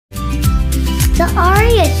The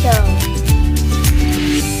Aria Show.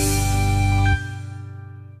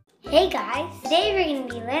 Hey guys, today we're going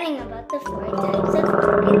to be learning about the 4 types of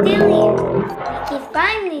crocodilians. You can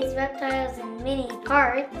find these reptiles in many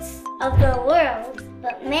parts of the world,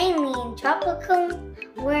 but mainly in tropical,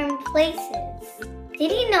 warm places.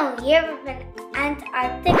 Did you know Europe and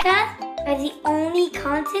Antarctica are the only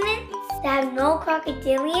continents that have no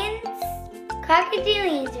crocodilians?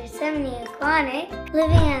 Crocodilians are semi-aquatic,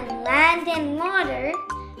 living on land and water,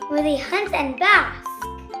 where they hunt and bask.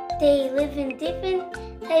 They live in different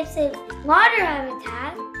types of water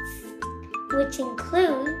habitats, which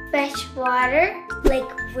include fresh water, like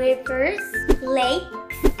rivers,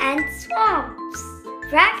 lakes, and swamps.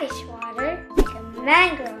 Brackish water, like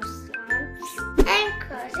mangrove swamps, and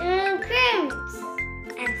coastal creeks.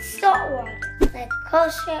 And salt water, like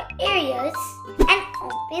coastal areas and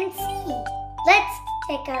open sea. Let's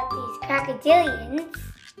check out these crocodilians,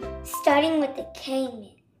 starting with the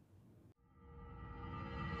caiman.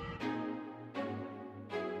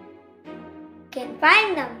 You can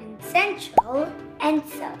find them in Central and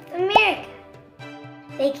South America.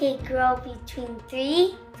 They can grow between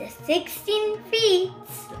 3 to 16 feet,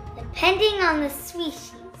 depending on the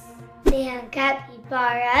species. They have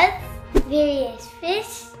capybaras, various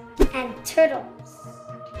fish, and turtles.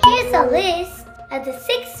 Here's a list of the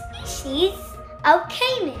 6 species of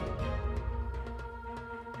caiman.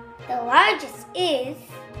 The largest is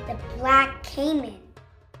the black caiman.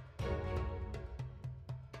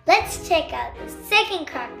 Let's check out the second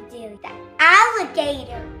crocodile, the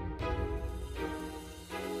alligator.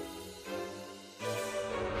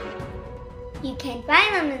 You can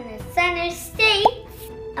find them in the southern states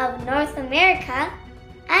of North America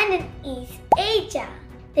and in East Asia.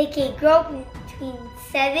 They can grow between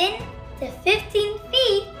 7 to 15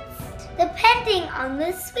 feet, depending on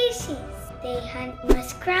the species. They hunt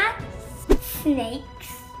muskrats, snakes,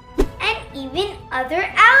 and even other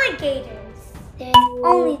alligators. There's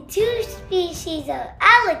only 2 species of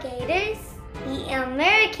alligators, the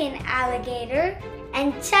American alligator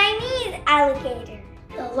and Chinese alligator.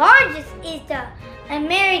 The largest is the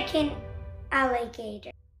American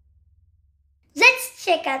alligator. Let's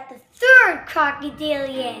check out the third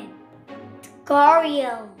crocodilian, the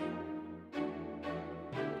gharial.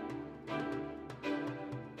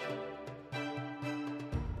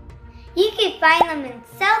 You can find them in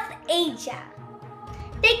South Asia.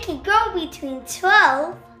 They can grow between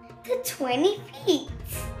 12 to 20 feet,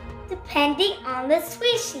 depending on the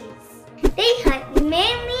species. They hunt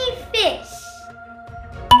mainly fish.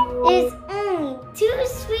 There's only 2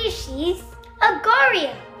 species of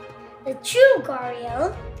gharial, the true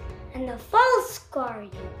gharial and the false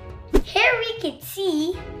gharial. Here we can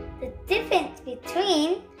see the difference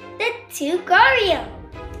between the 2 gharial.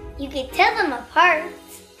 You can tell them apart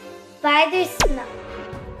by their smell.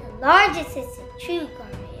 The largest is the true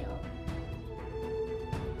gharial.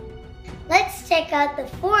 Let's check out the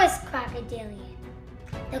 4th crocodilian,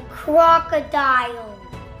 the crocodile.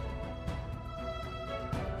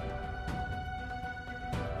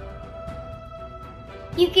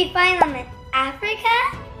 You can find them in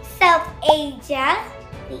Africa, South Asia,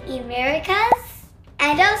 the Americas,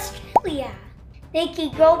 and Australia. They can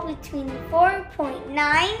grow between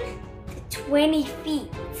 4.9 to 20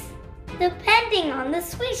 feet, depending on the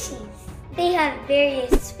species. They hunt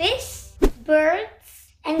various fish,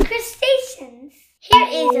 birds, and crustaceans. Here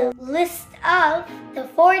is a list of the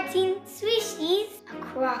 14 species of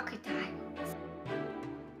crocodiles.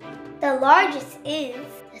 The largest is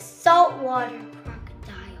the saltwater crocodile.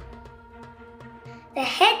 The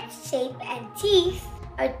head shape and teeth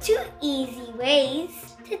are 2 easy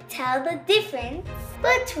ways to tell the difference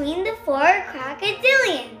between the 4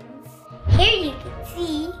 crocodilians. Here you can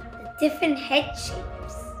see the different head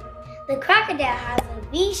shapes. The crocodile has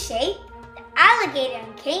a V shape, the alligator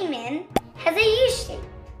and caiman has a U shape,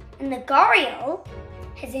 and the gharial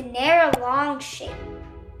has a narrow long shape.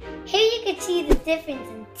 Here you can see the difference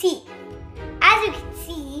in teeth. As you can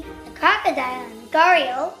see, the crocodile and the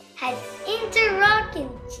gharial has interlocking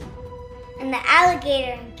teeth, and the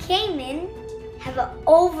alligator and caiman have an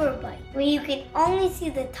overbite where you can only see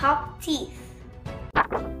the top teeth.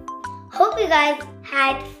 Hope you guys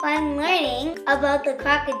had fun learning about the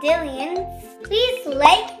crocodilians. Please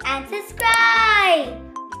like and subscribe!